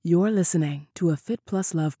You're listening to a Fit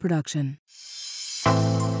Plus Love production.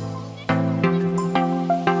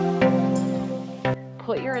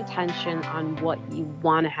 Put your attention on what you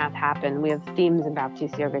want to have happen. We have themes in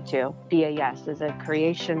Baptiste Yoga too. BAS is a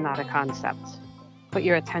creation, not a concept. Put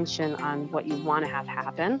your attention on what you want to have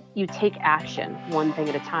happen. You take action one thing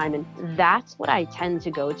at a time. And that's what I tend to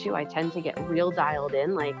go to. I tend to get real dialed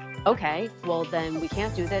in, like, okay, well then we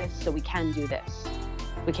can't do this, so we can do this.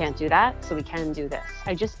 We can't do that, so we can do this.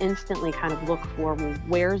 I just instantly kind of look for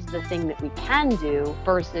where's the thing that we can do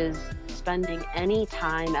versus spending any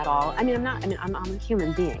time at all. I'm a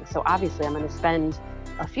human being, so obviously I'm going to spend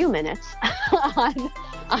a few minutes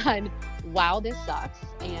on wow, this sucks,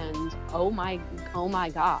 and oh my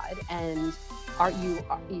God, and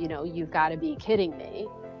you've got to be kidding me.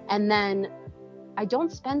 And then I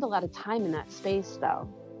don't spend a lot of time in that space though.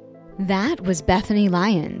 That was Bethany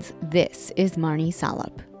Lyons. This is Marnie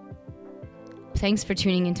Salop. Thanks for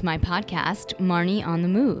tuning into my podcast, Marnie on the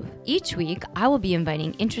Move. Each week, I will be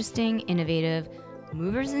inviting interesting, innovative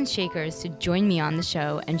movers and shakers to join me on the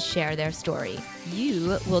show and share their story.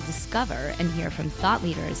 You will discover and hear from thought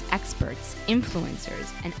leaders, experts, influencers,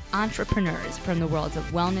 and entrepreneurs from the worlds of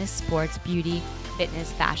wellness, sports, beauty,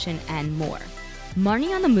 fitness, fashion, and more.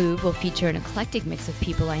 Marnie on the Move will feature an eclectic mix of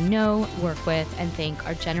people I know, work with, and think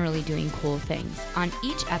are generally doing cool things. On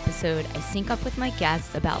each episode, I sync up with my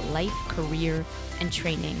guests about life, career, and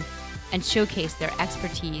training, and showcase their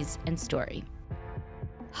expertise and story.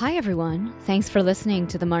 Hi, everyone. Thanks for listening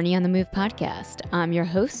to the Marnie on the Move podcast. I'm your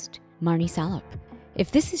host, Marnie Salop.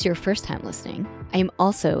 If this is your first time listening, I am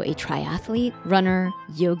also a triathlete, runner,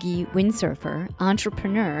 yogi, windsurfer,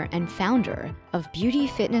 entrepreneur, and founder of beauty,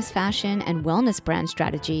 fitness, fashion, and wellness brand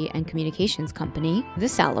strategy and communications company, The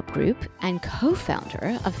Salop Group, and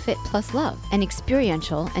co-founder of Fit Plus Love, an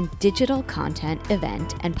experiential and digital content,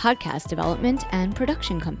 event, and podcast development and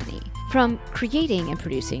production company. From creating and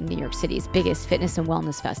producing New York City's biggest fitness and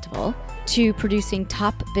wellness festival, to producing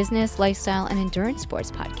top business, lifestyle, and endurance sports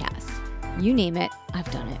podcasts. You name it, I've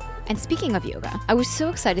done it. And speaking of yoga, I was so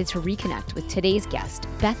excited to reconnect with today's guest,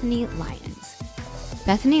 Bethany Lyons.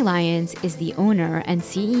 Bethany Lyons is the owner and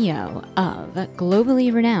CEO of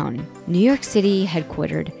globally renowned New York City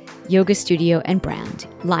headquartered yoga studio and brand,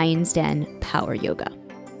 Lyons Den Power Yoga.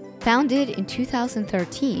 Founded in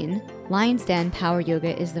 2013, Lyons Den Power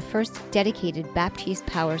Yoga is the first dedicated Baptiste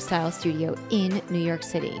Power style studio in New York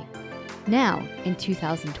City. Now, in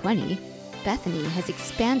 2020, Bethany has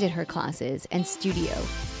expanded her classes and studio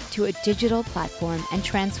to a digital platform and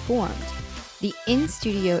transformed the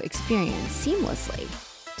in-studio experience seamlessly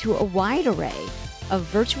to a wide array of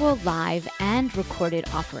virtual, live, and recorded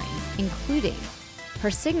offerings, including her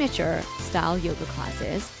signature style yoga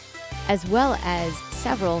classes, as well as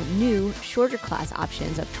several new shorter class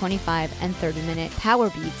options of 25 and 30-minute Power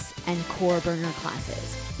Beats and Core Burner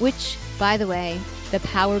classes, which, by the way, the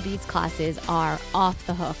Power Beats classes are off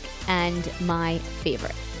the hook and my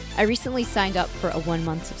favorite. I recently signed up for a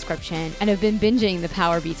 1-month subscription and have been binging the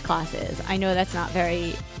Power Beats classes. I know that's not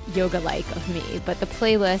very yoga-like of me, but the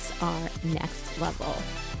playlists are next level.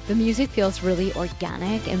 The music feels really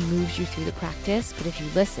organic and moves you through the practice, but if you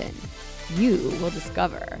listen, you will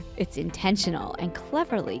discover it's intentional and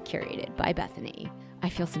cleverly curated by Bethany. I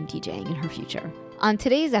feel some DJing in her future. On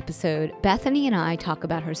today's episode, Bethany and I talk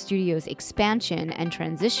about her studio's expansion and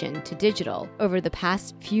transition to digital over the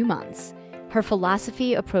past few months, her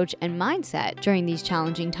philosophy, approach, and mindset during these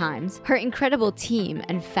challenging times, her incredible team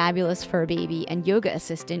and fabulous fur baby and yoga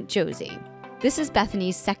assistant, Josie. This is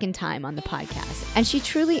Bethany's second time on the podcast, and she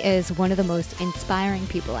truly is one of the most inspiring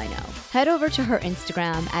people I know. Head over to her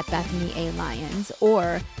Instagram at Bethany A. Lyons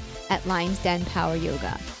or at Lyons Den Power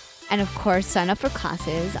Yoga. And of course, sign up for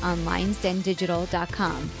classes on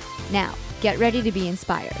lionsdendigital.com. Now, get ready to be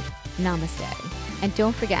inspired. Namaste. And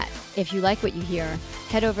don't forget, if you like what you hear,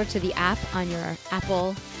 head over to the app on your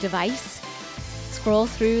Apple device, scroll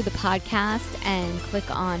through the podcast, and click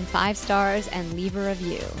on 5 stars and leave a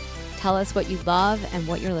review. Tell us what you love and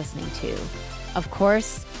what you're listening to. Of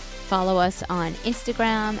course, follow us on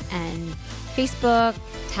Instagram and Facebook,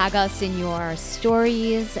 tag us in your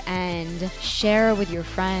stories, and share with your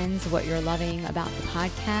friends what you're loving about the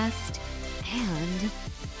podcast. And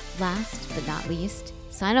last but not least,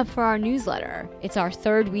 sign up for our newsletter. It's our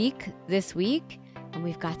 3rd week this week, and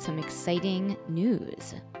we've got some exciting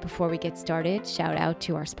news. Before we get started, shout out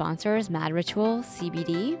to our sponsors, Mad Ritual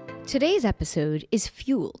CBD. Today's episode is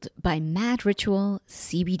fueled by Mad Ritual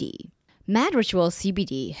CBD. Mad Ritual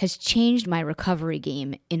CBD has changed my recovery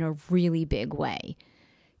game in a really big way.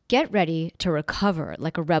 Get ready to recover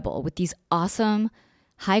like a rebel with these awesome,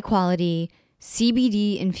 high-quality,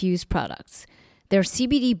 CBD-infused products Their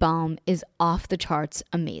CBD balm is off the charts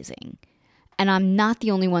amazing. And I'm not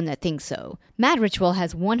the only one that thinks so. Mad Ritual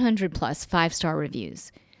has 100 plus 5-star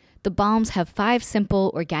reviews. The balms have 5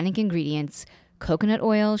 simple organic ingredients: coconut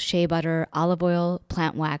oil, shea butter, olive oil,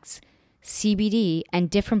 plant wax, CBD, and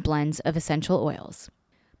different blends of essential oils.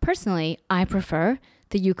 Personally, I prefer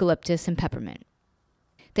the eucalyptus and peppermint.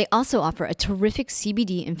 They also offer a terrific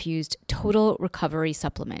CBD-infused total recovery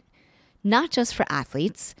supplement. Not just for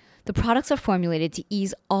athletes, the products are formulated to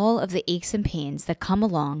ease all of the aches and pains that come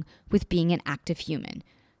along with being an active human.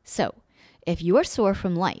 So, if you're sore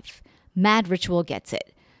from life, Mad Ritual gets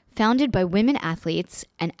it. Founded by women athletes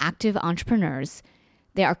and active entrepreneurs,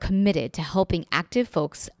 they are committed to helping active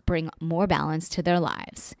folks bring more balance to their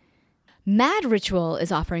lives. Mad Ritual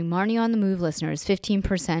is offering Marnie on the Move listeners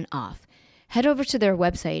 15% off. Head over to their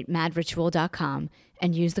website, madritual.com,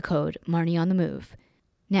 and use the code Marnie on the Move.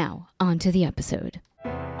 Now, on to the episode.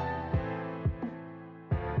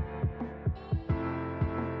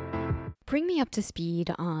 Bring me up to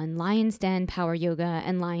speed on Lion's Den Power Yoga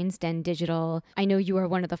and Lion's Den Digital. I know you are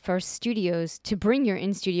one of the first studios to bring your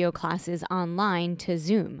in-studio classes online to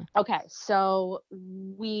Zoom. Okay, so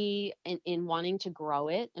we, in wanting to grow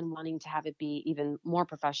it and wanting to have it be even more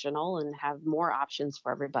professional and have more options for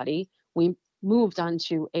everybody, we moved on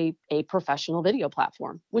to a professional video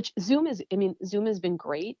platform, which Zoom has been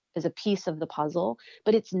great as a piece of the puzzle,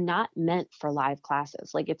 but it's not meant for live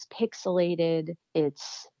classes. Like, it's pixelated,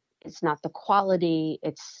 it's not the quality.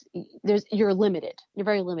 You're limited. You're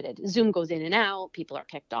very limited. Zoom goes in and out. People are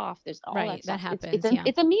kicked off. There's all right, that stuff. That happens.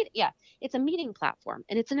 It's a meeting platform,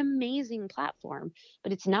 and it's an amazing platform,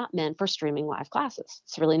 but it's not meant for streaming live classes.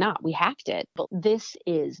 It's really not. We hacked it, but this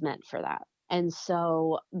is meant for that. And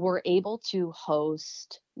so we're able to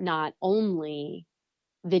host not only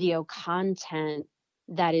video content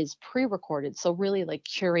that is pre-recorded, so really like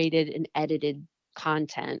curated and edited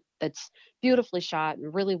content that's beautifully shot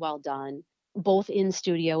and really well done, both in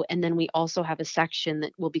studio. And then we also have a section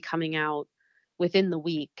that will be coming out within the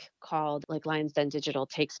week called like Lion's Den Digital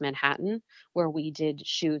Takes Manhattan, where we did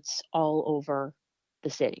shoots all over the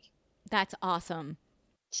city. That's awesome.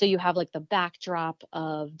 So you have like the backdrop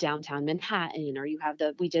of downtown Manhattan, or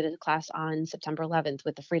we did a class on September 11th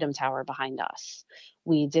with the Freedom Tower behind us.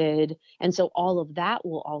 And so all of that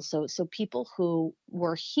will also, so people who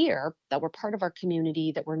were here, that were part of our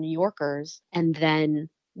community, that were New Yorkers, and then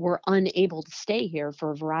were unable to stay here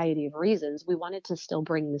for a variety of reasons, we wanted to still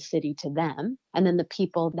bring the city to them. And then the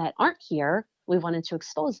people that aren't here, we wanted to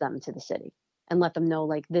expose them to the city and let them know,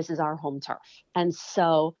 like, this is our home turf. And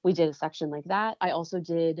so we did a section like that. I also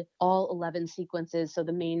did all 11 sequences. So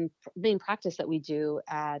the main practice that we do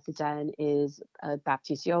at the Den is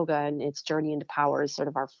Baptiste Yoga, and it's Journey into Power is sort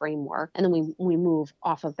of our framework. And then we move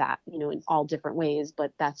off of that, in all different ways,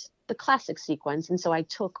 but that's the classic sequence. And so I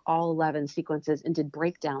took all 11 sequences and did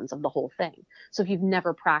breakdowns of the whole thing. So if you've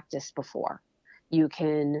never practiced before, you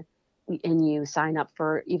sign up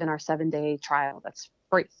for even our 7-day trial, that's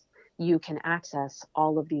free. You can access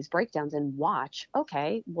all of these breakdowns and watch,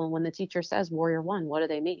 okay, well, when the teacher says Warrior One, what do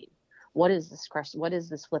they mean? What is this crush? What is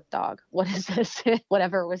this flip dog? What is this?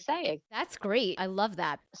 Whatever it was saying. That's great. I love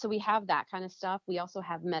that. So we have that kind of stuff. We also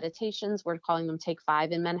have meditations. We're calling them Take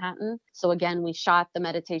 5 in Manhattan. So again, we shot the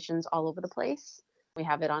meditations all over the place. We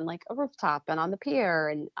have it on like a rooftop and on the pier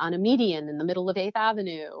and on a median in the middle of 8th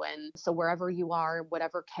Avenue. And so wherever you are,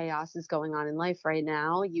 whatever chaos is going on in life right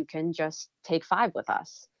now, you can just take 5 with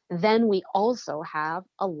us. Then we also have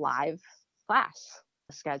a live class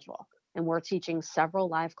schedule, and we're teaching several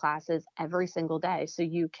live classes every single day. So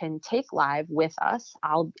you can take live with us.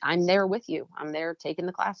 I'm there with you. I'm there taking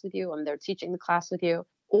the class with you. I'm there teaching the class with you.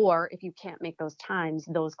 Or if you can't make those times,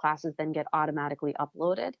 those classes then get automatically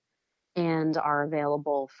uploaded and are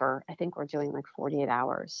available for, I think we're doing like 48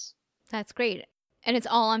 hours. That's great. And it's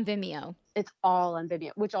all on Vimeo. It's all on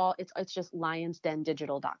Vimeo, it's just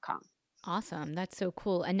lionsdendigital.com. Awesome. That's so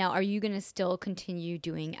cool. And now, are you going to still continue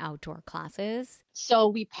doing outdoor classes? So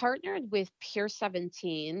we partnered with Pier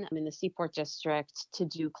 17 in the Seaport District to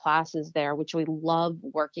do classes there, which we love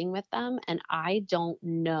working with them. And I don't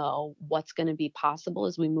know what's going to be possible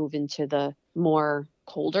as we move into the more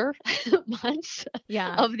colder months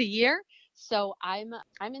of the year. So I'm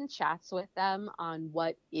in chats with them on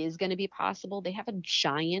what is going to be possible. They have a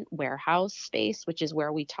giant warehouse space, which is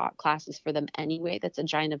where we taught classes for them anyway. That's a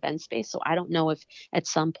giant event space. So I don't know if at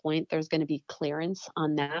some point there's going to be clearance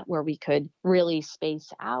on that where we could really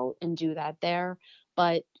space out and do that there.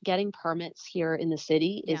 But getting permits here in the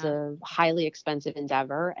city is a highly expensive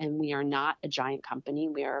endeavor. And we are not a giant company.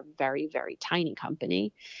 We are a very, very tiny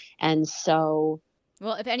company. And so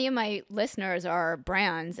Well, if any of my listeners are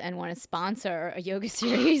brands and want to sponsor a yoga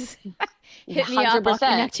series, hit me up. 100%. I'll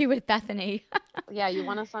connect you with Bethany. Yeah, you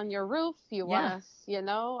want us on your roof, you want Yeah. us,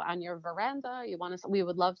 on your veranda, you want us, we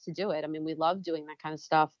would love to do it. I mean, we love doing that kind of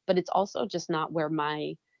stuff, but it's also just not where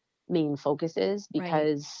my main focus is, Right.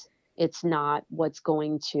 because it's not what's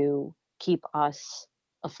going to keep us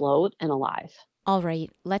afloat and alive. All right,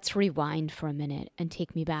 let's rewind for a minute and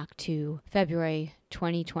take me back to February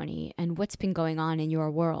 2020 and what's been going on in your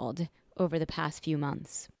world over the past few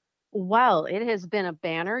months. Well, it has been a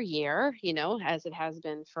banner year, as it has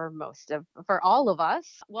been for all of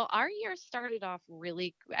us. Well, our year started off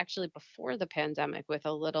really actually before the pandemic with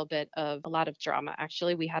a lot of drama.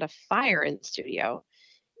 Actually, we had a fire in the studio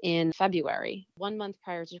in February, 1 month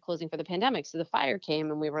prior to closing for the pandemic. So the fire came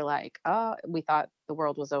and we were like, oh, we thought the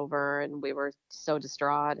world was over and we were so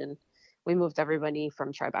distraught. And we moved everybody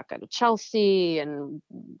from Tribeca to Chelsea, and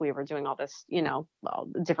we were doing all this,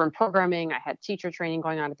 different programming. I had teacher training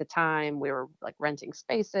going on at the time. We were like renting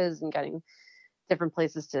spaces and getting different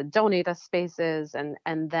places to donate us spaces. And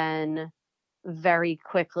then very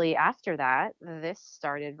quickly after that, this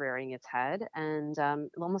started rearing its head, and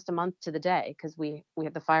almost a month to the day, because we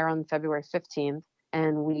had the fire on February 15th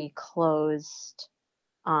and we closed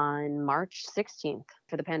on March 16th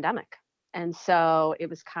for the pandemic. And so it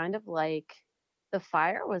was kind of like the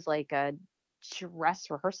fire was like a dress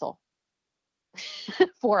rehearsal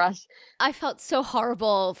for us. I felt so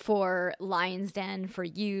horrible for Lion's Den, for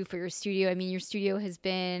you, for your studio. I mean, your studio has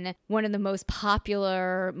been one of the most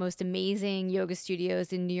popular, most amazing yoga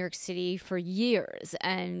studios in New York City for years.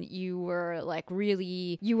 And you were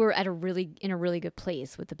in a really good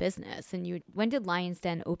place with the business. And when did Lion's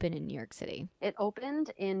Den open in New York City? It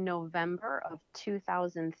opened in November of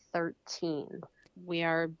 2013.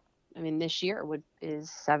 This year is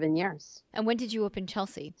 7 years. And when did you open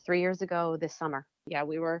Chelsea? 3 years ago this summer. Yeah,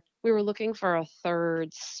 we were looking for a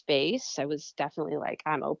third space. I was definitely like,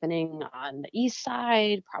 I'm opening on the east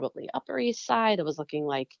side, probably Upper East Side. It was looking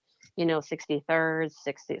like, 63rd,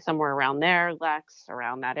 60, somewhere around there, Lex,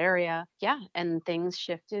 around that area. Yeah, and things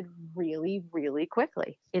shifted really, really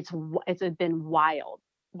quickly. It's been wild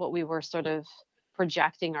what we were sort of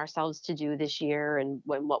projecting ourselves to do this year, and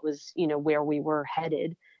what was, where we were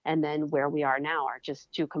headed. And then where we are now are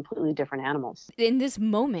just two completely different animals. In this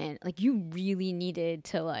moment, you really needed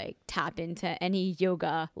to tap into any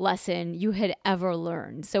yoga lesson you had ever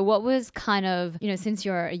learned. So what was kind of, since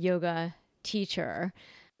you're a yoga teacher,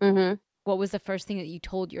 what was the first thing that you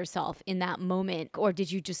told yourself in that moment? Or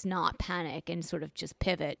did you just not panic and sort of just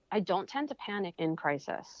pivot? I don't tend to panic in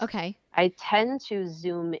crisis. Okay. I tend to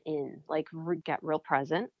zoom in, get real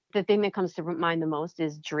present. The thing that comes to mind the most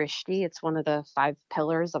is drishti. It's one of the 5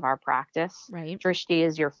 pillars of our practice. Right. Drishti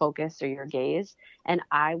is your focus or your gaze. And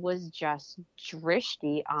I was just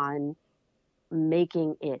drishti on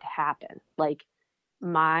making it happen.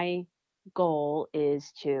 My goal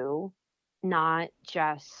is to not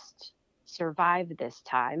just survive this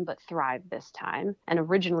time, but thrive this time. And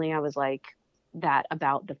originally I was like that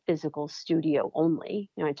about the physical studio only.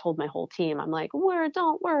 I told my whole team, I'm like,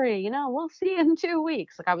 don't worry, we'll see you in 2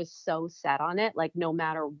 weeks. I was so set on it, no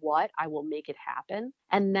matter what, I will make it happen.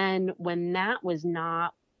 And then when that was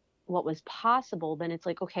not what was possible, then it's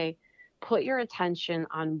like, okay, put your attention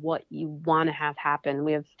on what you want to have happen.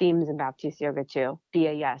 We have themes in Baptiste Yoga too.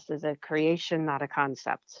 BAS is a creation, not a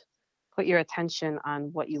concept. Put your attention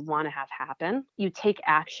on what you want to have happen. You take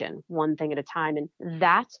action one thing at a time. And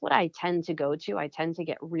that's what I tend to go to. I tend to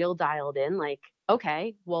get real dialed in,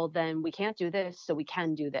 okay, well, then we can't do this, so we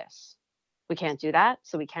can do this. We can't do that,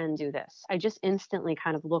 so we can do this. I just instantly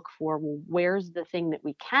kind of look for, where's the thing that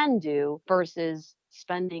we can do versus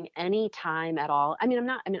spending any time at all. I'm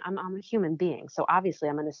a human being. So obviously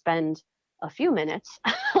I'm going to spend a few minutes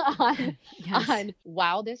on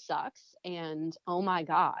wow, this sucks, and oh my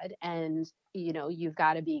God, and you've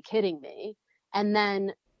got to be kidding me. And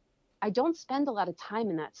then I don't spend a lot of time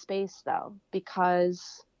in that space though,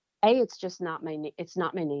 because it's just not my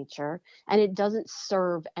nature, and it doesn't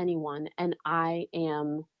serve anyone. And I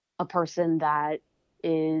am a person that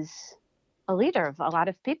is a leader of a lot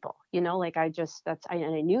of people, and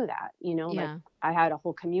I knew that, Yeah. I had a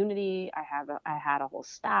whole community, I had a whole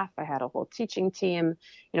staff, I had a whole teaching team,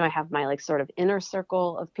 I have my sort of inner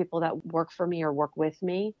circle of people that work for me or work with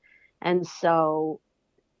me. And so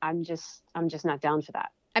I'm just not down for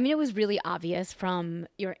that. I mean, it was really obvious from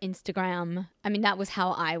your Instagram. I mean, that was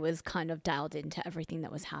how I was kind of dialed into everything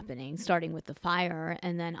that was happening, starting with the fire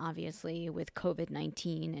and then obviously with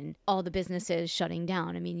COVID-19 and all the businesses shutting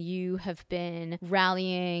down. I mean, you have been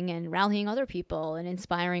rallying other people and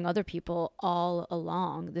inspiring other people all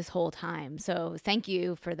along this whole time. So thank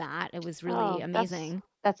you for that. It was really amazing.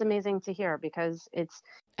 That's amazing to hear because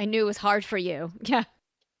I knew it was hard for you. Yeah.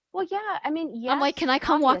 Well, yeah, I mean, yes. I'm like, can I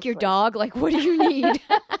come walk your obviously. dog? Like, what do you need?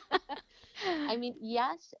 I mean,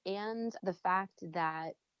 yes, and the fact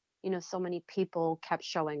that, so many people kept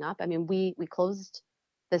showing up. I mean, we closed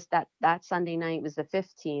that Sunday night was the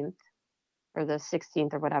 15th or the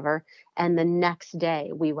 16th or whatever, and the next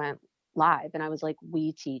day we went live and I was like,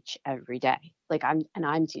 we teach every day. Like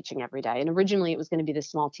I'm teaching every day. And originally it was going to be this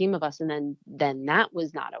small team of us, and then that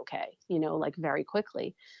was not okay, like very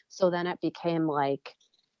quickly. So then it became like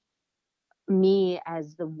me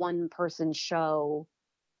as the one person show,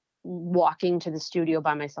 walking to the studio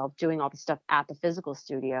by myself, doing all the stuff at the physical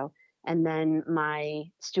studio, and then my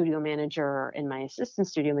studio manager and my assistant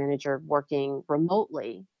studio manager working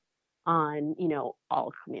remotely on,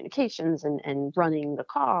 all communications and running the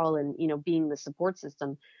call and, being the support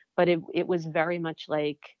system. But it was very much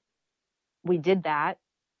like we did that.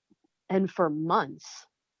 And for months,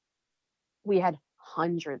 we had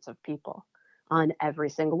hundreds of people on every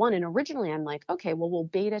single one. And originally I'm like, okay, well, we'll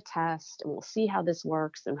beta test and we'll see how this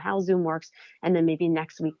works and how Zoom works. And then maybe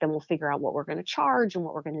next week, then we'll figure out what we're going to charge and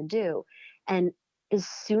what we're going to do. And as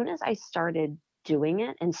soon as I started doing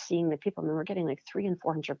it and seeing the people, I mean, we're getting like 300 and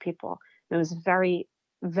 400 people. And it was very,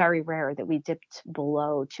 very rare that we dipped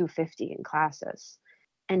below 250 in classes.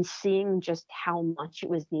 And seeing just how much it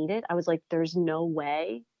was needed, I was like, there's no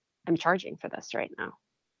way I'm charging for this right now.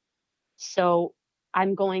 So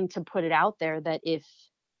I'm going to put it out there that if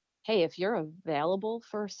you're available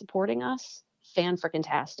for supporting us,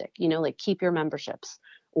 fan-freaking-tastic, like keep your memberships,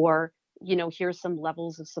 or, here's some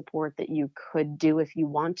levels of support that you could do if you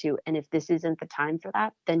want to. And if this isn't the time for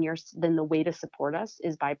that, then the way to support us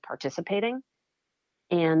is by participating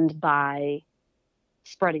and by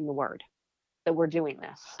spreading the word that we're doing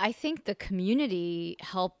this. I think the community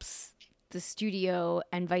helps the studio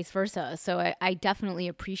and vice versa. So I definitely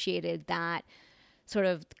appreciated that sort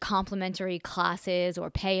of complimentary classes or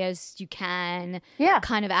pay as you can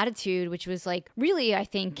kind of attitude, which was like really, I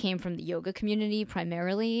think, came from the yoga community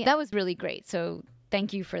primarily. That was really great. So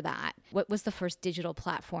thank you for that. What was the first digital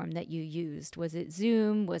platform that you used? Was it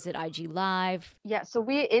Zoom? Was it IG Live? Yeah, so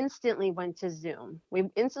we instantly went to Zoom.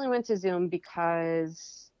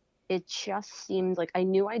 Because it just seemed like I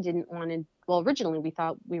knew I didn't want to. Well, originally we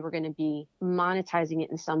thought we were going to be monetizing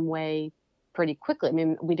it in some way pretty quickly. I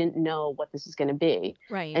mean, we didn't know what this is going to be.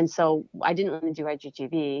 Right. And so I didn't want to do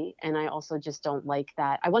IGTV. And I also just don't like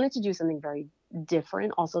that. I wanted to do something very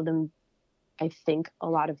different also than I think a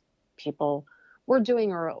lot of people were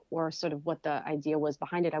doing or sort of what the idea was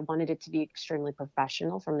behind it. I wanted it to be extremely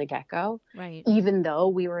professional from the get-go. Right. Even though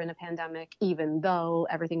we were in a pandemic, even though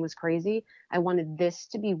everything was crazy, I wanted this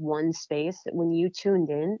to be one space that when you tuned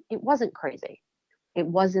in, it wasn't crazy. It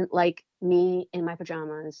wasn't like me in my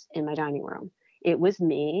pajamas in my dining room. It was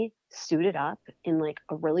me suited up in like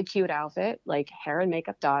a really cute outfit, like hair and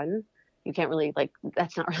makeup done. You can't really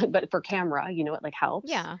that's not really, but for camera, it like helps.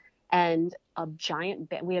 Yeah. And a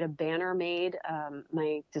giant, we had a banner made.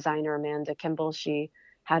 My designer, Amanda Kimball, she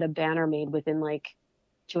had a banner made within like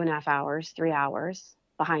 2.5 hours, 3 hours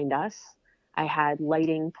behind us. I had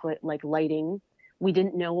lighting. We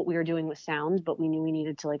didn't know what we were doing with sound, but we knew we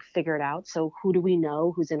needed to figure it out. So who do we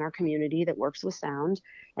know who's in our community that works with sound,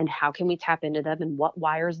 and how can we tap into them, and what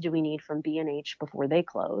wires do we need from B&H before they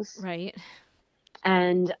close? Right.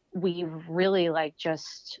 And we really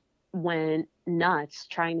just went nuts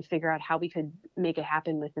trying to figure out how we could make it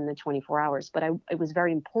happen within the 24 hours. But it was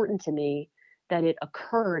very important to me that it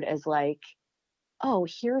occurred as oh,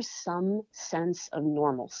 here's some sense of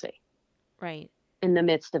normalcy. Right. In the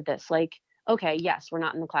midst of this, okay, yes, we're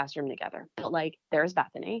not in the classroom together, but there's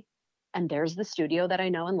Bethany, and there's the studio that I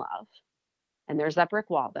know and love, and there's that brick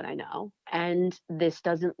wall that I know, and this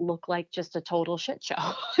doesn't look like just a total shit show,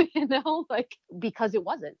 because it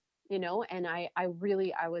wasn't, and I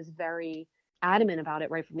was very adamant about it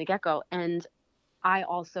right from the get-go. And I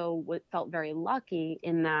also felt very lucky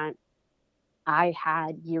in that I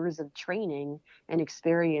had years of training and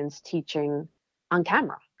experience teaching on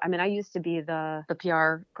camera. I mean, I used to be the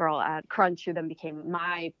PR girl at Crunch, who then became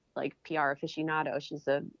my like PR aficionado. She's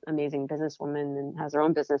an amazing businesswoman and has her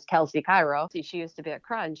own business, Kelsey Cairo. She used to be at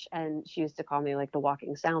Crunch, and she used to call me like the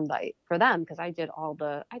walking soundbite for them, because I did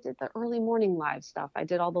the early morning live stuff. I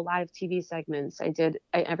did all the live TV segments.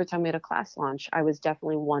 Every time we had a class launch, I was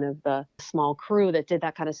definitely one of the small crew that did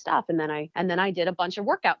that kind of stuff. And then I did a bunch of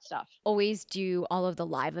workout stuff. Always do all of the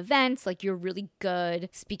live events. Like, you're really good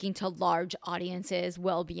speaking to large audiences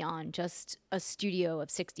well beyond just a studio of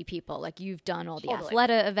 60 people. Like, you've done all the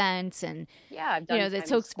Athleta events, and I've done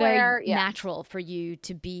so it's very natural for you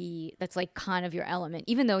to be, that's like kind of your element,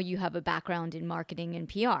 even though you have a background in marketing and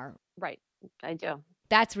PR. Right. I do.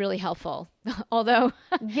 That's really helpful. Although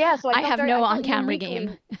so I have no on-camera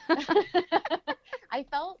game. I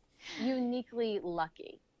felt uniquely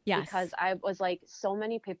lucky. Yes. Because I was like, so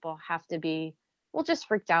many people have to be, just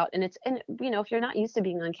freaked out. And if you're not used to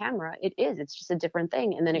being on camera, it's just a different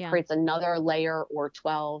thing. And then it creates another layer or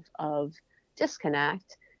 12 of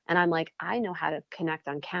disconnect. And I'm like, I know how to connect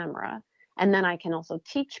on camera. And then I can also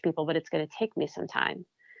teach people, but it's going to take me some time.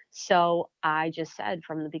 So I just said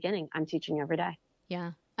from the beginning, I'm teaching every day.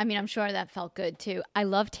 Yeah. I mean, I'm sure that felt good too. I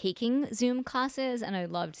love taking Zoom classes, and I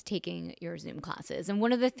loved taking your Zoom classes. And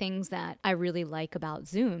one of the things that I really like about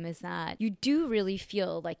Zoom is that you do really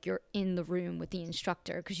feel like you're in the room with the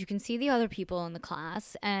instructor, because you can see the other people in the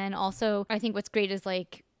class. And also, I think what's great is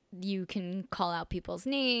like, you can call out people's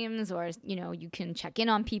names, or, you can check in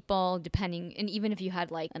on people depending. And even if you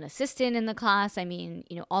had like an assistant in the class, I mean,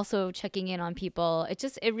 also checking in on people.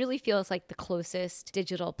 It really feels like the closest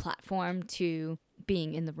digital platform to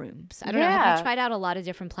being in the room. So I don't know, have you tried out a lot of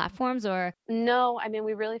different platforms or? No, I mean,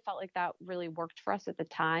 we really felt like that really worked for us at the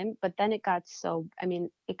time, but then it got so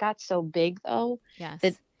big though,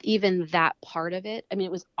 that even that part of it, I mean,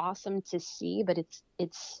 it was awesome to see, but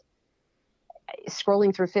it's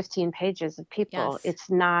scrolling through 15 pages of people. It's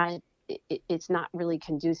not really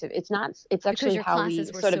conducive. It's actually how we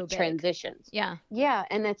sort of transitioned. Yeah.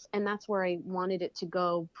 And that's where I wanted it to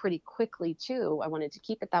go pretty quickly too. I wanted to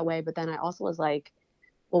keep it that way. But then I also was like,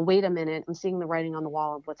 well, wait a minute, I'm seeing the writing on the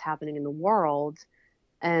wall of what's happening in the world.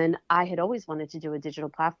 And I had always wanted to do a digital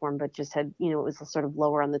platform, but just had, it was sort of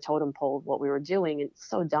lower on the totem pole of what we were doing. It's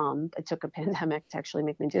so dumb. It took a pandemic to actually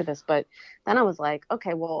make me do this. But then I was like,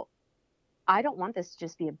 okay, well, I don't want this to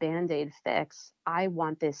just be a Band-Aid fix. I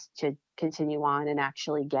want this to continue on and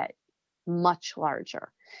actually get much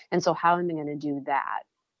larger. And so how am I going to do that?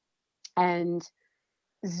 And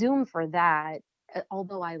Zoom for that,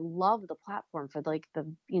 although I love the platform for like the,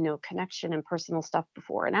 connection and personal stuff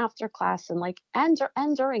before and after class and like, and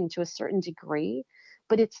during to a certain degree,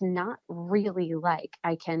 but it's not really like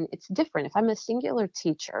it's different. If I'm a singular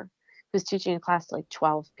teacher who's teaching a class to like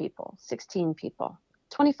 12 people, 16 people,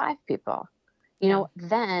 25 people,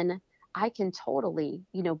 then I can totally,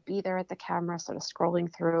 be there at the camera, sort of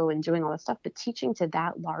scrolling through and doing all this stuff. But teaching to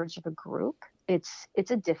that large of a group, it's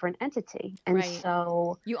a different entity. And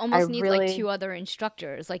so you almost need like two other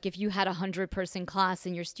instructors. Like if you had 100-person class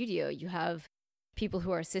in your studio, you have people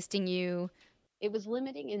who are assisting you. It was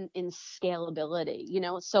limiting in scalability,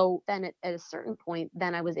 So then at a certain point,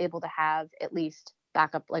 then I was able to have at least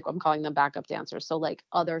backup, like I'm calling them backup dancers. So like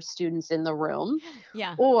other students in the room,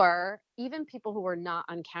 or even people who were not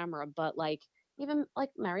on camera, but like even like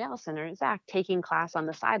Mary Allison or Zach taking class on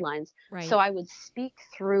the sidelines. Right. So I would speak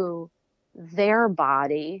through their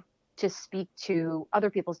body to speak to other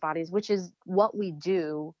people's bodies, which is what we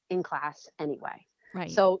do in class anyway. Right.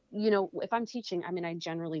 So, if I'm teaching, I mean, I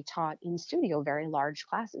generally taught in studio very large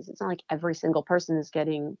classes. It's not like every single person is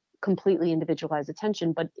getting completely individualized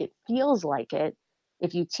attention, but it feels like it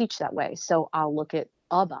if you teach that way. So I'll look at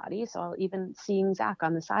a body. So I'll even seeing Zach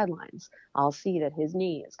on the sidelines, I'll see that his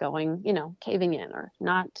knee is going, caving in or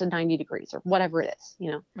not to 90 degrees or whatever it is,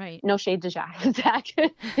 Right. No shade to Zach. Zach,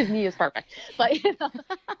 his knee is perfect. But,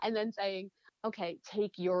 and then saying, okay,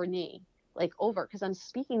 take your knee like over, because I'm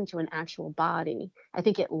speaking to an actual body. I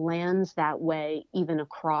think it lands that way even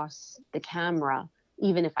across the camera,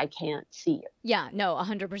 even if I can't see it. Yeah, no,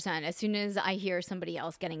 100%. As soon as I hear somebody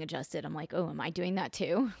else getting adjusted, I'm like, oh, am I doing that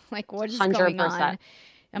too? Like, what is 100%. Going on?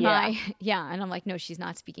 Am I? Yeah. And I'm like, no, she's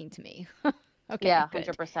not speaking to me. Okay. Yeah, good.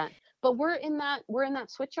 100%. But we're in that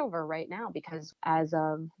switchover right now, because as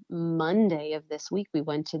of Monday of this week, we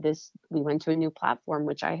went to a new platform,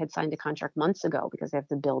 which I had signed a contract months ago, because they have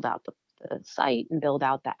to build out the site and build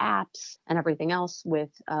out the apps and everything else with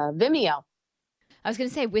Vimeo. I was going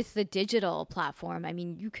to say, with the digital platform, I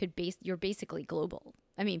mean, you're basically global.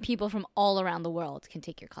 I mean, people from all around the world can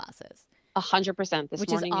take your classes. 100%. This which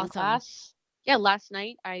morning is awesome. In class. Yeah, last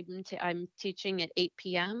night I'm teaching at 8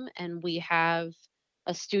 p.m. and we have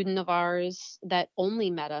a student of ours that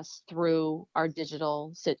only met us through our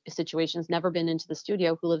digital situations, never been into the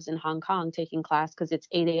studio, who lives in Hong Kong taking class because it's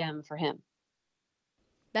 8 a.m. for him.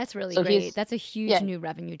 That's really So great. That's a huge yeah, new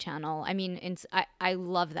revenue channel. I mean, I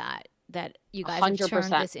love that you guys have 100%.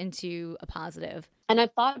 turned this into a positive. And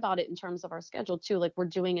I've thought about it in terms of our schedule too. Like we're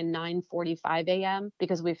doing a 9:45 a.m.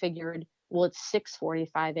 because we figured, well, it's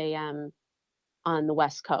 6:45 a.m. on the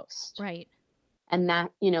West Coast. Right. And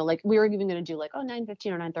that, like we were even going to do like,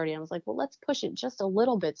 9:15 or 9:30. I was like, well, let's push it just a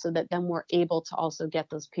little bit so that then we're able to also get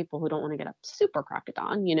those people who don't want to get up super crack of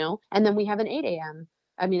dawn, and then we have an 8 a.m.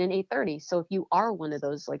 I mean, an 8:30. So if you are one of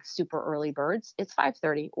those like super early birds, it's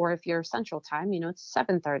 5:30. Or if you're Central Time, it's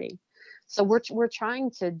 7:30. So we're trying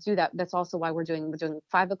to do that. That's also why we're doing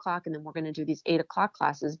 5 o'clock, and then we're going to do these 8 o'clock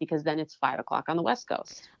classes because then it's 5 o'clock on the West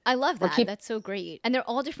Coast. I love that. That's so great. And they're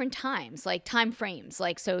all different times, like time frames.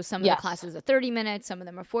 Like, so some of the classes are 30 minutes, some of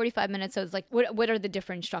them are 45 minutes. So it's like, what are the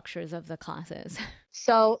different structures of the classes?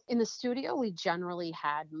 So in the studio, we generally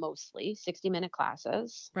had mostly 60-minute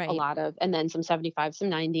classes, right. A lot of, and then some 75, some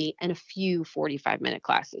 90, and a few 45-minute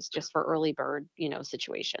classes just for early bird,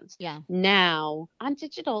 situations. Yeah. Now on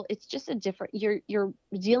digital, it's just a different, you're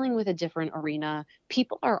dealing with a different arena.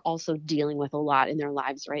 People are also dealing with a lot in their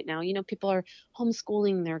lives right now. People are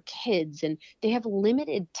homeschooling their kids and they have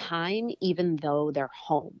limited time, even though they're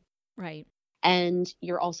home. Right. And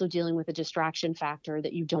you're also dealing with a distraction factor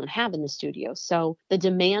that you don't have in the studio. So the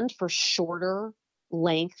demand for shorter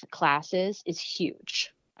length classes is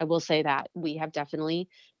huge. I will say that we have definitely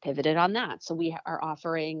pivoted on that. So we are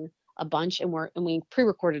offering a bunch, and we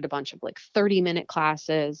pre-recorded a bunch of like 30-minute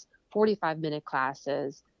classes, 45-minute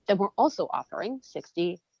classes. Then we're also offering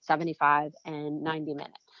 60, 75, and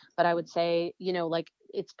 90-minute. But I would say, like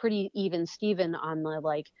it's pretty even Steven on the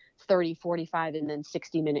like 30, 45, and then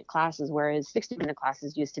 60-minute classes, whereas 60-minute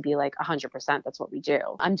classes used to be like 100%. That's what we do.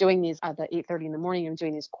 I'm doing these at the 8:30 in the morning. I'm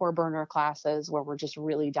doing these core burner classes where we're just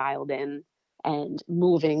really dialed in and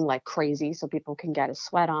moving like crazy so people can get a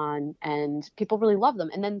sweat on, and people really love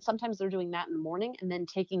them. And then sometimes they're doing that in the morning and then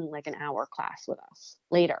taking like an hour class with us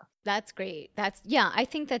later. That's great. I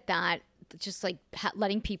think that just like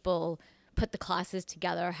letting people put the classes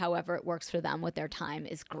together however it works for them with their time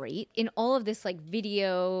is great. In all of this like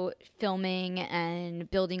video filming and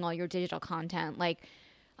building all your digital content, like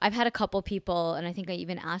I've had a couple people, and I think I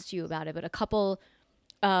even asked you about it, but a couple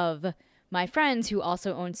of my friends who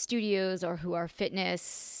also own studios or who are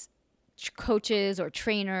fitness coaches or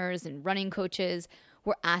trainers and running coaches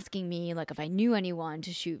were asking me like if I knew anyone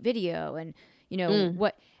to shoot video, and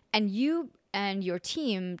what, and you and your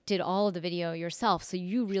team did all of the video yourself. So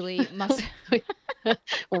you really must.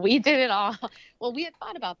 We did it all. Well, we had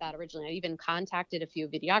thought about that originally. I even contacted a few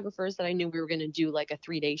videographers that I knew we were going to do like a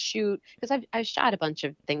 3-day shoot, because I've shot a bunch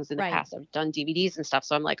of things in the past. I've done DVDs and stuff.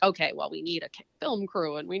 So I'm like, okay, well, we need a film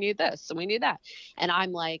crew and we need this and we need that. And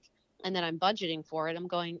I'm like, and then I'm budgeting for it. I'm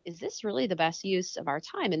going, is this really the best use of our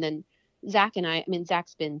time? And then Zach and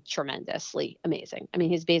Zach's been tremendously amazing. I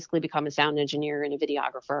mean, he's basically become a sound engineer and a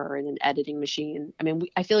videographer and an editing machine. I mean,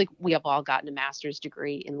 I feel like we have all gotten a master's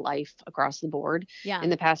degree in life across the board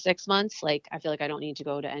in the past 6 months. Like, I feel like I don't need to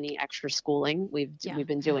go to any extra schooling. We've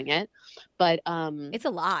been doing it, but it's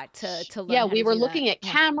a lot to learn. Yeah, we were looking at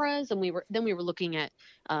cameras, and we were looking at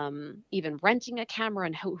even renting a camera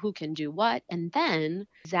and who can do what. And then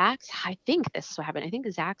I think this is what happened. I think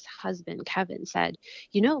Zach's husband, Kevin, said,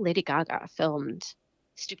 Lady Gaga filmed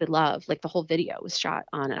Stupid Love. Like the whole video was shot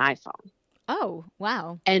on an iPhone. Oh,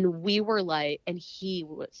 wow. And we were like, and he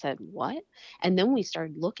said, what? And then we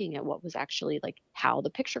started looking at what was actually like how the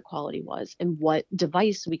picture quality was and what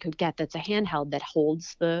device we could get that's a handheld that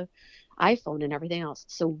holds the iPhone and everything else.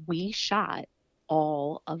 So we shot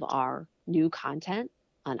all of our new content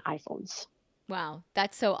on iPhones. Wow.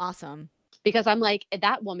 That's so awesome. Because I'm like,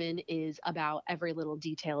 that woman is about every little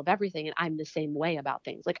detail of everything. And I'm the same way about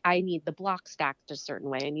things. Like, I need the block stacked a certain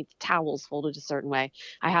way. I need the towels folded a certain way.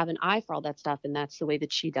 I have an eye for all that stuff. And that's the way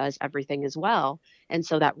that she does everything as well. And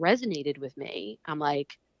so that resonated with me. I'm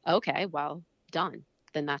like, okay, well, done.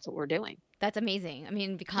 Then that's what we're doing. That's amazing. I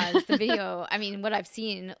mean, because the video, I mean, what I've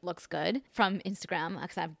seen looks good from Instagram.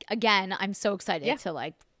 Because I'm so excited to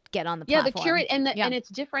like get on the platform. The curate and and it's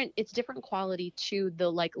different quality to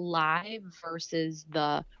the like live versus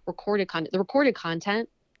the recorded content. The recorded content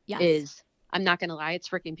is, I'm not gonna lie, it's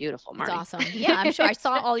freaking beautiful, Marty. It's awesome. Yeah, I'm sure I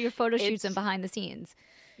saw all your photo shoots and behind the scenes.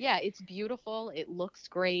 Yeah, it's beautiful. It looks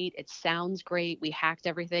great. It sounds great. We hacked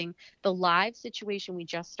everything. The live situation we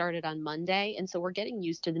just started on Monday, and so we're getting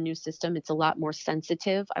used to the new system. It's a lot more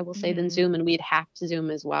sensitive, I will say, than Hmm. Zoom, and we had hacked Zoom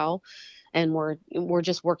as well. And we're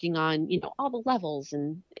just working on, all the levels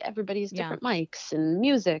and everybody's Yeah. different mics and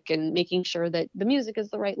music and making sure that the music is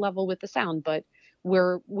the right level with the sound, but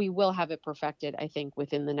we will have it perfected, I think,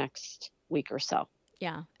 within the next week or so.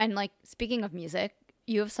 Yeah. And like, speaking of music,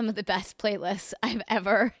 you have some of the best playlists I've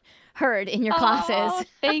ever heard in your classes. Oh,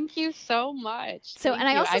 thank you so much. So, and Thank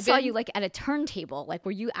I you. also saw you like at a turntable. Like,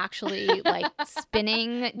 were you actually like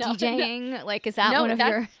spinning, No, DJing? Like, is that no, one of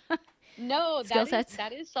your no, skill sets?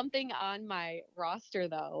 that is something on my roster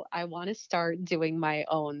though. I want to start doing my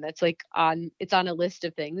own. That's like it's on a list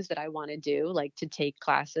of things that I want to do, like to take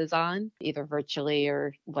classes on, either virtually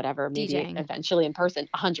or whatever, maybe DJing. eventually in person.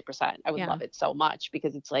 100%. I would Yeah. love it so much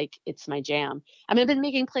because it's like it's my jam. I mean, I've been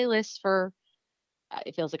making playlists for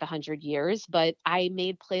it feels like 100 years, but I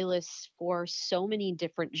made playlists for so many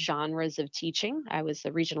different genres of teaching. I was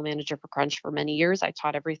the regional manager for Crunch for many years. I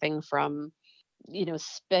taught everything from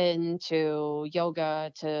spin to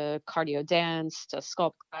yoga to cardio dance to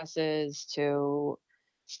sculpt classes to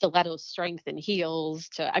stiletto strength and heels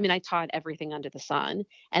to, I mean, I taught everything under the sun.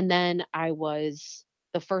 And then I was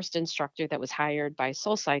the first instructor that was hired by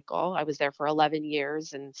SoulCycle. I was there for 11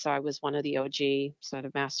 years. And so I was one of the OG sort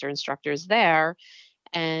of master instructors there.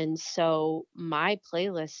 And so my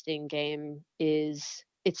playlisting game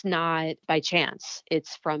it's not by chance.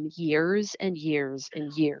 It's from years and years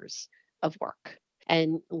and years of work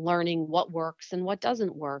and learning what works and what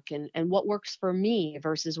doesn't work and what works for me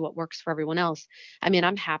versus what works for everyone else. I mean,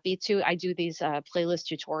 I do these playlist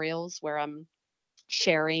tutorials where I'm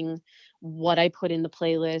sharing what I put in the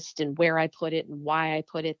playlist and where I put it and why I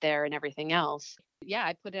put it there and everything else. Yeah,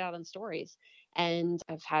 I put it out on stories. And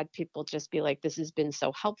I've had people just be like, this has been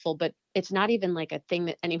so helpful, but it's not even like a thing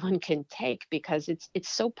that anyone can take because it's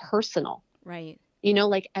so personal. Right.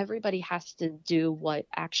 Like everybody has to do what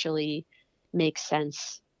actually makes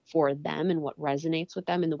sense for them and what resonates with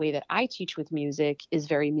them. And the way that I teach with music is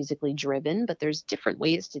very musically driven, but there's different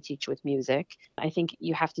ways to teach with music. I think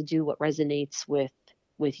you have to do what resonates with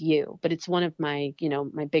you. But it's one of my,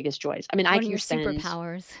 my biggest joys. I mean, One I of can your spend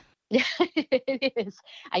superpowers. yeah, it is.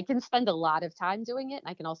 I can spend a lot of time doing it.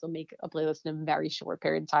 I can also make a playlist in a very short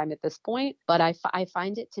period of time at this point. But I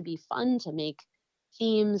find it to be fun to make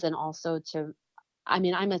themes and also I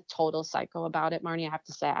mean, I'm a total psycho about it, Marnie. I have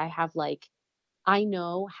to say, I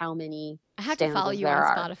know how many I have to follow stanzas you there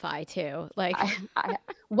on are. Spotify too. Like,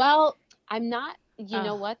 Well, I'm not, you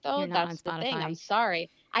know oh, what though? you're not on That's the thing. I'm Spotify. sorry.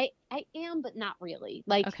 I am, but not really.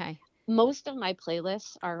 Like Okay. most of my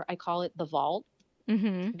playlists I call it the vault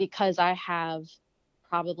Mm-hmm. because I have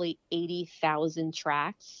probably 80,000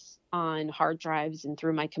 tracks on hard drives and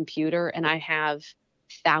through my computer, and I have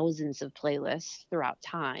thousands of playlists throughout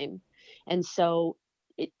time. And so,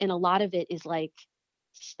 and a lot of it is like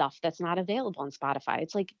stuff that's not available on Spotify.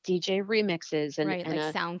 It's like DJ remixes Right. and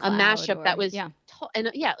Like a SoundCloud mashup that or, was, yeah.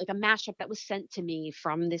 yeah, like a mashup that was sent to me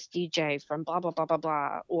from this DJ from blah, blah, blah, blah,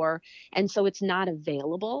 blah. And so it's not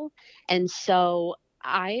available. And so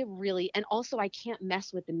and also I can't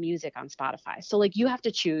mess with the music on Spotify. So like you have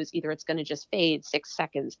to choose either it's going to just fade 6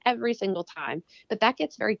 seconds every single time, but that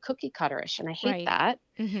gets very cookie cutterish and I hate Right. that.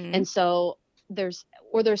 Mm-hmm. And so there's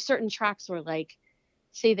certain tracks where like,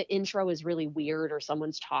 say the intro is really weird or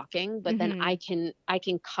someone's talking, but then Mm-hmm. I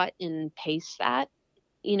can cut and paste that,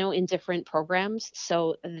 in different programs.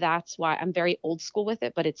 So that's why I'm very old school with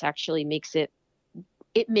it, but it's actually makes it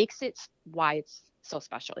why it's so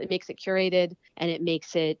special. It makes it curated and it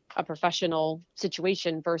makes it a professional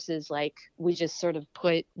situation versus like we just sort of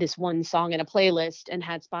put this one song in a playlist and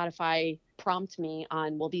had Spotify prompt me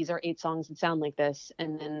on, well, these are 8 songs that sound like this.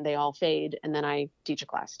 And then they all fade. And then I teach a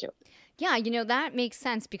class too. Yeah, that makes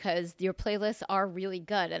sense because your playlists are really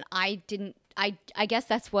good. And I guess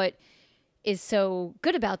that's what is so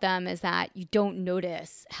good about them is that you don't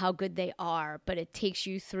notice how good they are, but it takes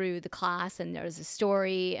you through the class and there's a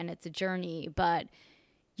story and it's a journey, but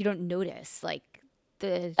you don't notice like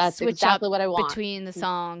the That's switch up exactly what I want. between the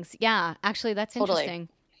songs. Yeah, actually that's Totally. interesting.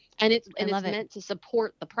 And it's I love it. meant to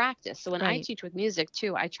support the practice. So when I Right. teach with music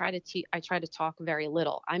too, I try to talk very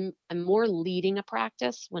little. I'm more leading a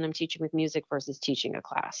practice when I'm teaching with music versus teaching a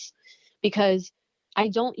class. Because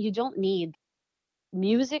you don't need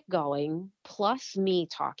music going plus me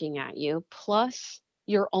talking at you plus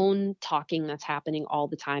your own talking that's happening all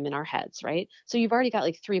the time in our heads, right? So you've already got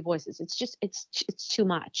like 3 voices. It's too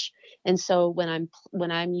much. And so when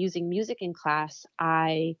I'm using music in class,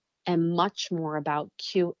 I am much more about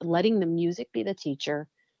letting the music be the teacher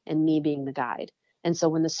and me being the guide. And so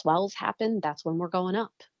when the swells happen, that's when we're going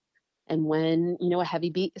up. And when, a heavy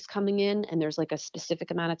beat is coming in and there's like a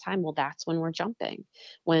specific amount of time, well, that's when we're jumping.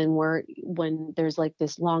 When there's like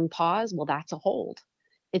this long pause, well, that's a hold.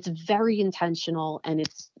 It's very intentional, and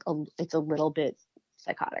it's a little bit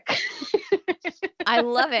psychotic. I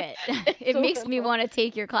love it. It So makes me want to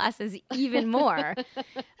take your classes even more.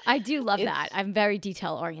 I do love that. I'm very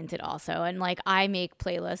detail oriented also. And like I make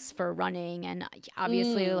playlists for running, and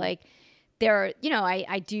obviously like there,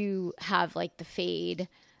 I do have like the fade.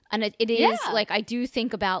 And it is like, I do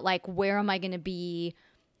think about like, where am I going to be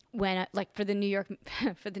when, like for the New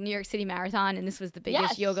York City Marathon. And this was the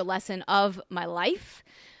biggest yoga lesson of my life.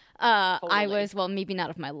 I was, well, maybe not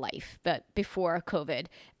of my life, but before COVID.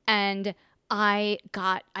 And I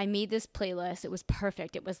made this playlist. It was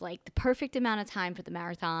perfect. It was like the perfect amount of time for the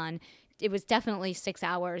marathon. It was definitely 6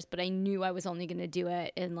 hours, but I knew I was only going to do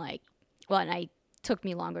it in and I took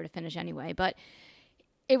me longer to finish anyway, but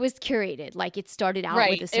it was curated. Like it started out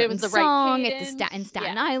with a certain song at in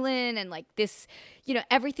Staten Island, and like this,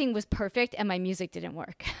 everything was perfect, and my music didn't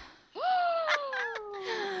work.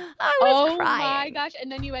 I was crying. Oh my gosh. And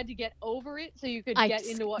then you had to get over it so you could get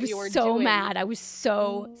into what you were doing. So mad. I was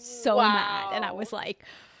so mad. And I was like,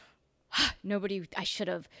 I should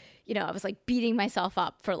have, I was like beating myself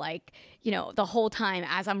up for like, the whole time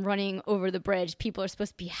as I'm running over the bridge. People are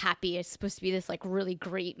supposed to be happy. It's supposed to be this like really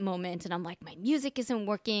great moment. And I'm like, my music isn't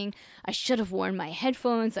working. I should have worn my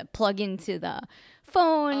headphones that plug into the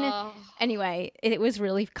phone. Anyway, it was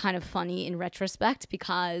really kind of funny in retrospect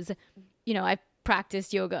because, I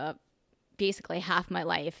practiced yoga basically half my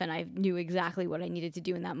life, and I knew exactly what I needed to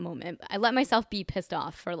do in that moment. I let myself be pissed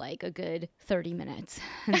off for like a good 30 minutes.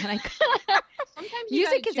 And then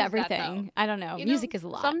music is everything. I don't know. Music is a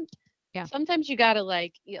lot. Sometimes you got to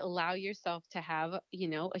like allow yourself to have,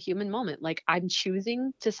 a human moment. Like I'm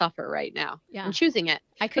choosing to suffer right now. Yeah. I'm choosing it.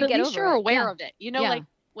 I could get over it. At least you're aware of it. Like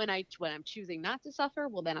when I'm choosing not to suffer,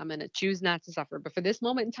 well, then I'm going to choose not to suffer. But for this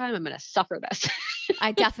moment in time, I'm going to suffer this.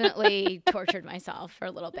 I definitely tortured myself for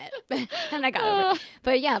a little bit, and I got over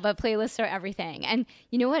it. But playlists are everything. And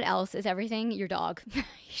you know what else is everything? Your dog.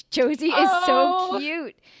 Josie is so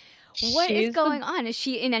cute. What is going on? Is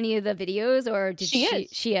she in any of the videos, or did she is.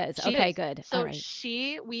 She is. Okay, good. So all right.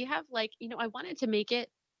 We have like, I wanted to make it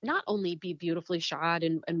not only be beautifully shot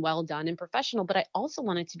and well done and professional, but I also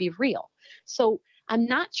want it to be real. So I'm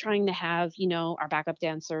not trying to have, our backup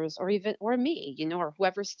dancers or me, or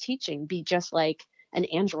whoever's teaching be just like an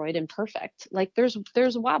android and perfect. Like there's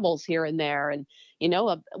wobbles here and there, and,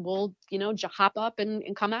 we'll, hop up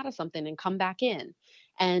and come out of something and come back in.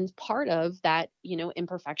 And part of that,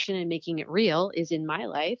 imperfection and making it real is in my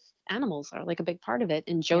life. Animals are like a big part of it.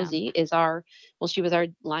 And Josie is she was our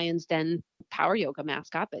Lions Den power yoga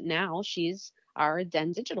mascot, but now she's our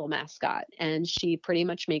Den digital mascot. And she pretty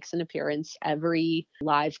much makes an appearance every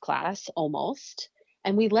live class almost.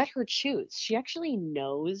 And we let her choose. She actually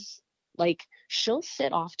knows, like she'll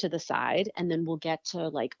sit off to the side, and then we'll get to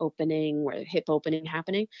like opening or hip opening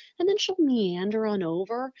happening. And then she'll meander on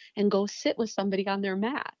over and go sit with somebody on their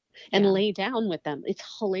mat and lay down with them. It's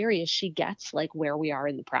hilarious. She gets like where we are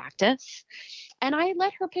in the practice. And I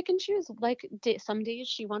let her pick and choose. Like some days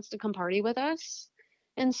she wants to come party with us.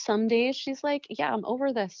 And some days she's like, yeah, I'm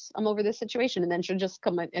over this. I'm over this situation. And then she'll just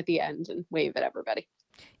come at the end and wave at everybody.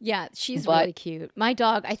 Yeah, she's really cute. My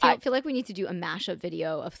dog, I feel like we need to do a mashup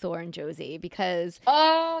video of Thor and Josie because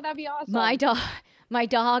that'd be awesome. My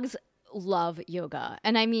dogs love yoga.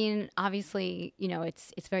 And I mean, obviously,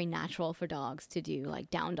 it's very natural for dogs to do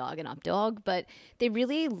like down dog and up dog, but they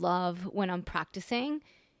really love when I'm practicing.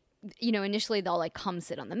 Initially they'll like come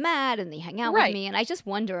sit on the mat and they hang out with me, and I just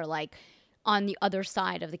wonder like on the other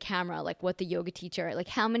side of the camera, like what the yoga teacher, like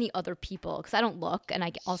how many other people, because I don't look and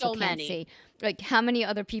I also can't see, like how many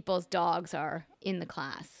other people's dogs are in the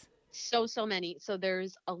class. So many. So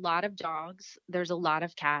there's a lot of dogs, there's a lot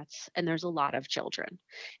of cats, and there's a lot of children.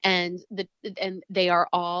 And they are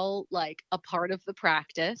all like a part of the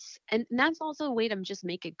practice. And that's also a way to just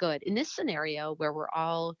make it good. In this scenario where we're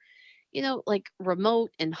all, like remote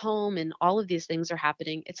and home and all of these things are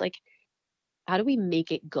happening, it's like, how do we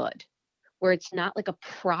make it good? Where it's not like a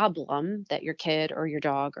problem that your kid or your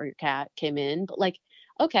dog or your cat came in, but like,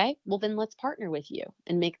 okay, well then let's partner with you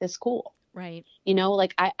and make this cool. Right.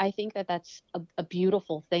 Like I think that's a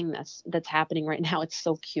beautiful thing that's happening right now. It's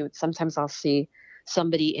so cute. Sometimes I'll see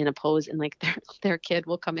somebody in a pose and like their kid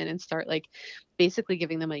will come in and start like basically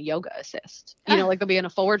giving them a yoga assist. Like they'll be in a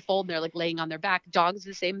forward fold and they're like laying on their back. Dogs,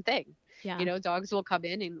 the same thing. Yeah. Dogs will come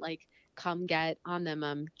in and like come get on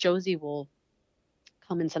them. Josie will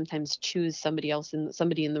come and sometimes choose somebody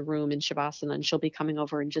in the room in Shavasana, and she'll be coming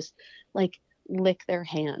over and just like lick their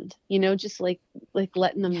hand, just like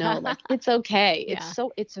letting them know like it's okay. Yeah.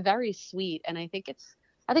 It's very sweet. And I think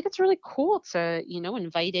it's really cool to,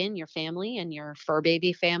 invite in your family and your fur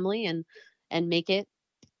baby family and make it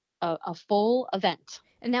a full event.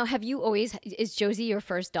 And now, is Josie your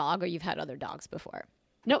first dog, or you've had other dogs before?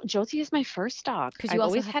 No, Josie is my first dog. 'Cause you I've also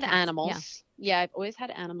always have had cats. animals. Yeah, I've always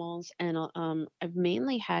had animals, and I've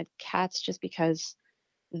mainly had cats just because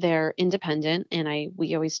they're independent, and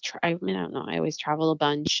we always try. I mean, I don't know. I always traveled a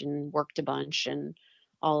bunch and worked a bunch and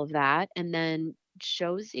all of that. And then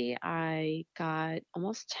Josie, I got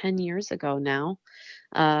almost 10 years ago now.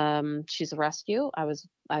 She's a rescue.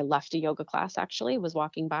 I left a yoga class actually, was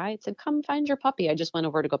walking by. It said, "Come find your puppy." I just went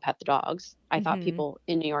over to go pet the dogs. I thought people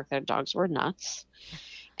in New York that had dogs were nuts.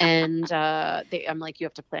 And I'm like, you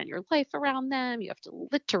have to plan your life around them. You have to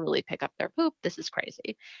literally pick up their poop. This is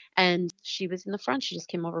crazy. And she was in the front. She just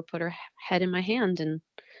came over, put her head in my hand. And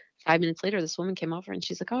 5 minutes later, this woman came over and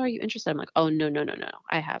she's like, "Oh, are you interested?" I'm like, "Oh, no, no, no, no.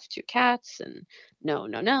 I have 2 cats and no,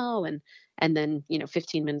 no, no." And then,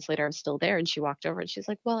 15 minutes later, I was still there and she walked over and she's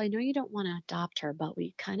like, "Well, I know you don't want to adopt her, but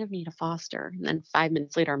we kind of need a foster." And then 5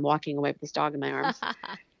 minutes later, I'm walking away with this dog in my arms.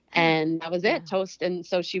 And that was it, toast. And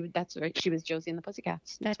so that's right. She was Josie and the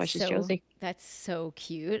Pussycats. That's why she's Josie. That's so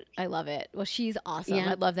cute. I love it. Well, she's awesome.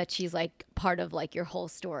 Yeah. I love that she's like part of like your whole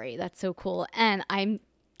story. That's so cool. And I'm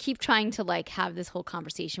keep trying to like have this whole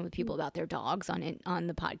conversation with people about their dogs on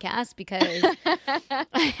the podcast because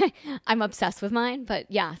I'm obsessed with mine. But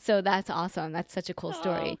yeah, so that's awesome. That's such a cool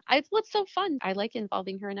story. It's what's so fun. I like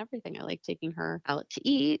involving her in everything. I like taking her out to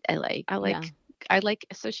eat. I like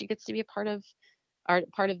so she gets to be a part of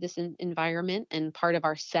this environment and part of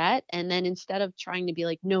our set. And then instead of trying to be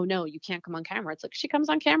like, no, you can't come on camera, it's like, she comes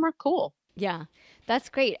on camera, cool. Yeah, that's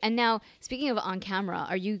great. And now, speaking of on camera,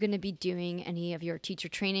 are you going to be doing any of your teacher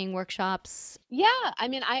training workshops? Yeah, I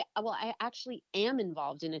mean, I actually am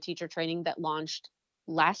involved in a teacher training that launched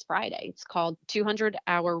last Friday. It's called 200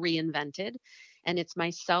 Hour Reinvented, and it's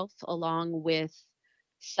myself along with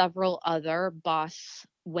several other boss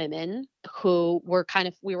women who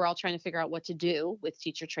we were all trying to figure out what to do with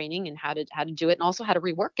teacher training and how to do it, and also how to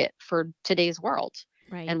rework it for today's world.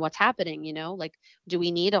 Right. And what's happening, like, do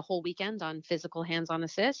we need a whole weekend on physical hands-on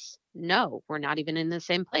assists? No, we're not even in the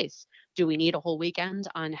same place. Do we need a whole weekend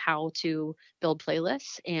on how to build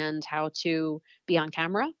playlists and how to be on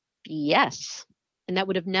camera? Yes. And that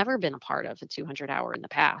would have never been a part of a 200 hour in the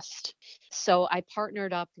past. So I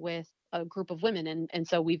partnered up with a group of women. And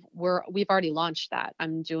so we've already launched that.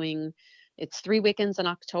 It's 3 weekends in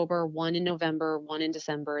October, 1 in November, 1 in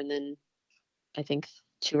December, and then I think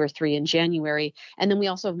 2 or 3 in January. And then we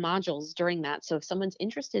also have modules during that. So if someone's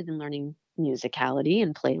interested in learning musicality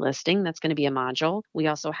and playlisting, that's going to be a module. We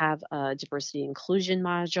also have a diversity inclusion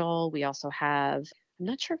module. We also have, I'm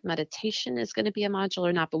not sure if meditation is going to be a module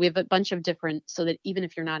or not, but we have a bunch of different, so that even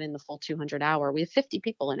if you're not in the full 200 hour, we have 50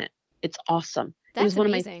 people in it. It's awesome. It was one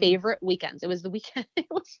of my favorite weekends. It was the weekend. It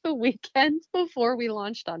was the weekend before we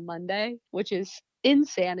launched on Monday, which is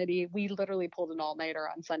insanity. We literally pulled an all-nighter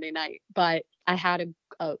on Sunday night, but I had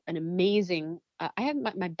an amazing, I had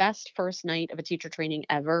my best first night of a teacher training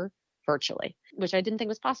ever virtually, which I didn't think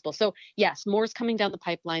was possible. So yes, more's coming down the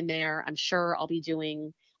pipeline there. I'm sure I'll be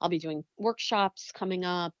doing workshops coming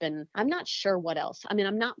up, and I'm not sure what else. I mean,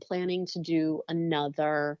 I'm not planning to do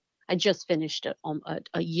another. I just finished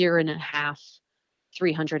a year and a half,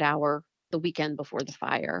 300 hour the weekend before the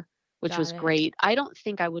fire, which was great. I don't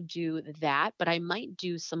think I would do that, but I might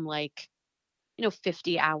do some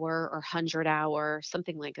 50 hour or 100 hour,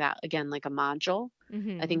 something like that. Again, like a module.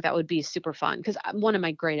 Mm-hmm. I think that would be super fun because one of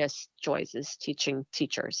my greatest joys is teaching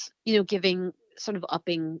teachers, giving sort of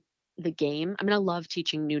upping the game. I mean, I love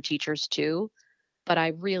teaching new teachers too, but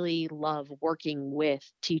I really love working with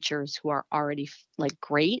teachers who are already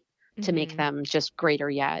great to make them just greater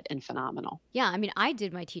yet and phenomenal. Yeah. I mean, I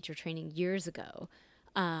did my teacher training years ago.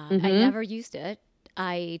 I never used it.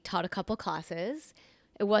 I taught a couple classes.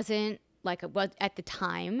 It wasn't at the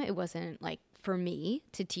time, it wasn't for me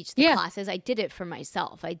to teach the classes. I did it for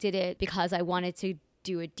myself. I did it because I wanted to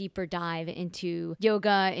do a deeper dive into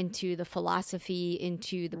yoga, into the philosophy,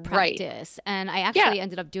 into the practice. Right. And I actually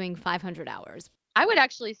ended up doing 500 hours. I would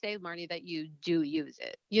actually say, Marnie, that you do use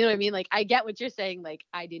it. You know what I mean? I get what you're saying.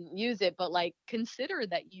 I didn't use it, but consider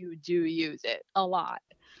that you do use it a lot.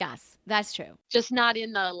 Yes, that's true. Just not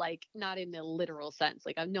in the literal sense.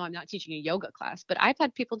 I'm not teaching a yoga class, but I've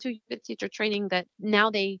had people do teacher training that now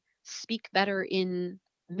they speak better in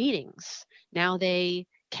meetings. Now they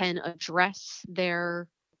can address their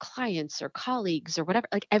clients or colleagues or whatever.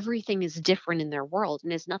 Like everything is different in their world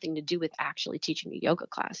and has nothing to do with actually teaching a yoga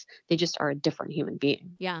class. They just are a different human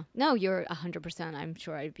being. Yeah. No, you're 100%. I'm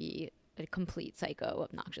sure I'd be a complete psycho,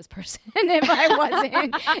 obnoxious person if I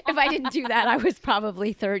wasn't. If I didn't do that, I was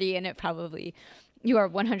probably 30 and it probably... You are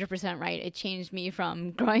 100% right. It changed me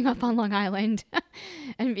from growing up on Long Island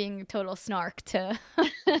and being a total snark to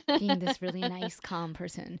being this really nice, calm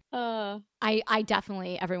person. I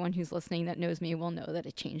definitely, everyone who's listening that knows me will know that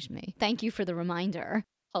it changed me. Thank you for the reminder.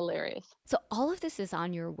 Hilarious. So all of this is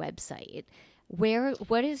on your website.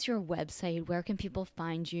 What is your website? Where can people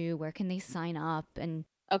find you? Where can they sign up? And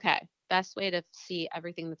okay. Best way to see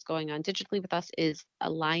everything that's going on digitally with us is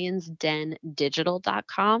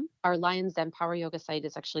lionsdendigital.com. Our Lions Den Power Yoga site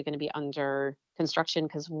is actually going to be under construction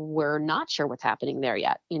because we're not sure what's happening there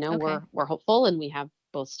yet. You know, Okay. we're hopeful and we have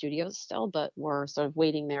both studios still, but we're sort of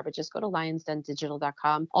waiting there. But just go to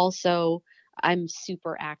lionsdendigital.com. Also, I'm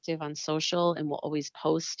super active on social and will always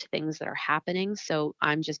post things that are happening. So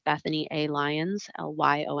I'm just Bethany A. Lyons,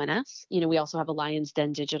 Lyons. You know, we also have a Lions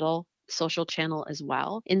Den Digital social channel as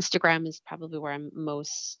well. Instagram is probably where I'm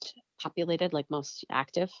most populated, like most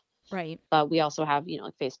active. right. But we also have, you know,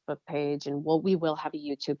 a Facebook page and we will have a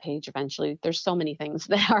YouTube page eventually. There's so many things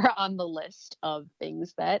that are on the list of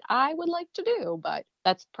things that I would like to do, but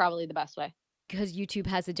that's probably the best way. Because YouTube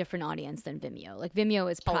has a different audience than Vimeo. Like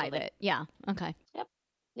Vimeo is private. Yeah. Okay. Yep.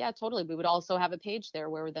 Yeah, totally. We would also have a page there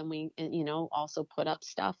where then we, you know, also put up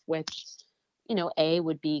stuff which, you know,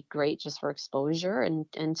 would be great just for exposure and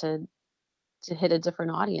to hit a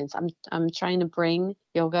different audience. I'm trying to bring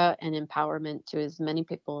yoga and empowerment to as many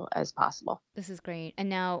people as possible. This is great. And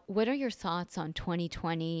now, what are your thoughts on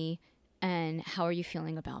 2020 and how are you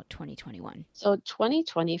feeling about 2021? So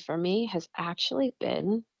 2020 for me has actually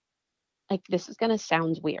been, like, this is going to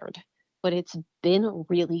sound weird, but it's been a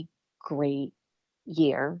really great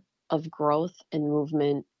year of growth and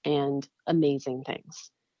movement and amazing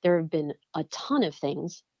things. There have been a ton of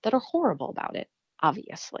things that are horrible about it,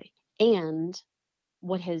 obviously. And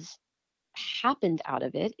what has happened out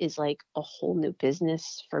of it is like a whole new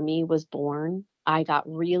business for me was born. I got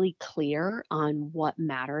really clear on what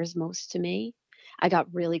matters most to me. I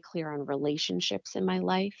got really clear on relationships in my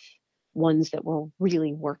life, ones that were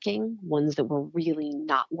really working, ones that were really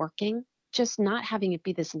not working. Just not having it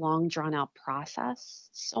be this long drawn out process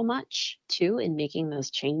so much too in making those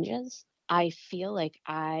changes. I feel like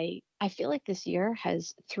this year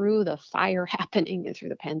has, through the fire happening and through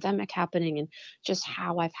the pandemic happening and just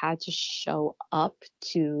how I've had to show up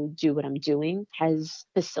to do what I'm doing, has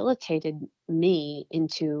facilitated me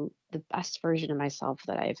into the best version of myself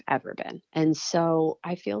that I've ever been. And so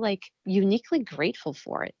I feel like uniquely grateful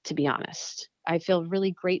for it, to be honest. I feel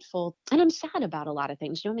really grateful and I'm sad about a lot of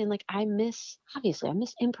things. You know what I mean? Like I miss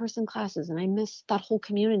in-person classes and I miss that whole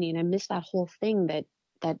community and I miss that whole thing that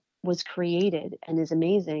was created and is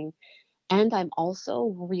amazing. And I'm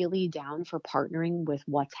also really down for partnering with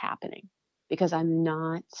what's happening because I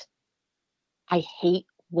hate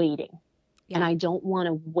waiting. Yeah. And I don't want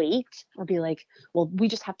to wait or be like, well, we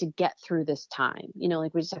just have to get through this time. You know,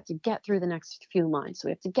 like we just have to get through the next few months.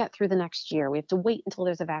 We have to get through the next year. We have to wait until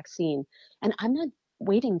there's a vaccine. And I'm not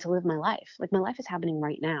waiting to live my life. Like my life is happening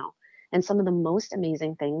right now. And some of the most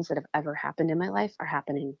amazing things that have ever happened in my life are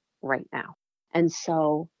happening right now. And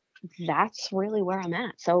so that's really where I'm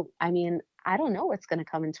at. So, I mean, I don't know what's going to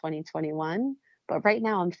come in 2021, but right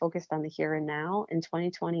now I'm focused on the here and now, and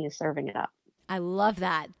 2020 is serving it up. I love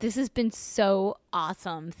that. This has been so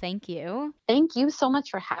awesome. Thank you. Thank you so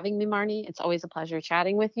much for having me, Marnie. It's always a pleasure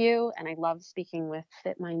chatting with you. And I love speaking with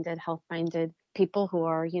fit-minded, health-minded people who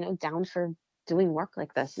are, you know, down for doing work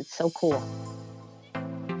like this. It's so cool.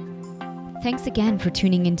 Thanks again for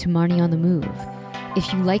tuning in to Marnie on the Move.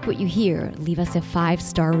 If you like what you hear, leave us a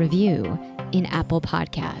 5-star review in Apple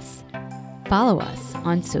Podcasts. Follow us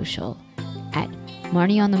on social at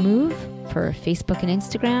Marnie on the Move for Facebook and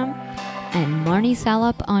Instagram, and Marnie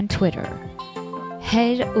Salup on Twitter.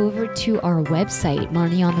 Head over to our website,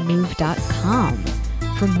 marnieonthemove.com,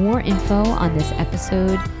 for more info on this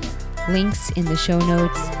episode, links in the show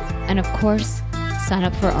notes, and of course, sign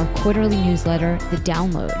up for our quarterly newsletter, The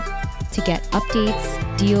Download, to get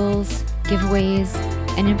updates, deals, giveaways,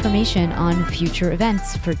 and information on future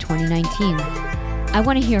events for 2019. I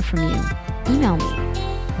want to hear from you. Email me,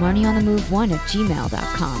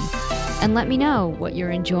 marnieonthemove1@gmail.com, and let me know what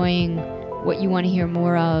you're enjoying, what you want to hear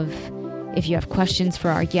more of. If you have questions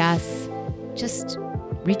for our guests, just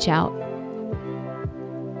reach out.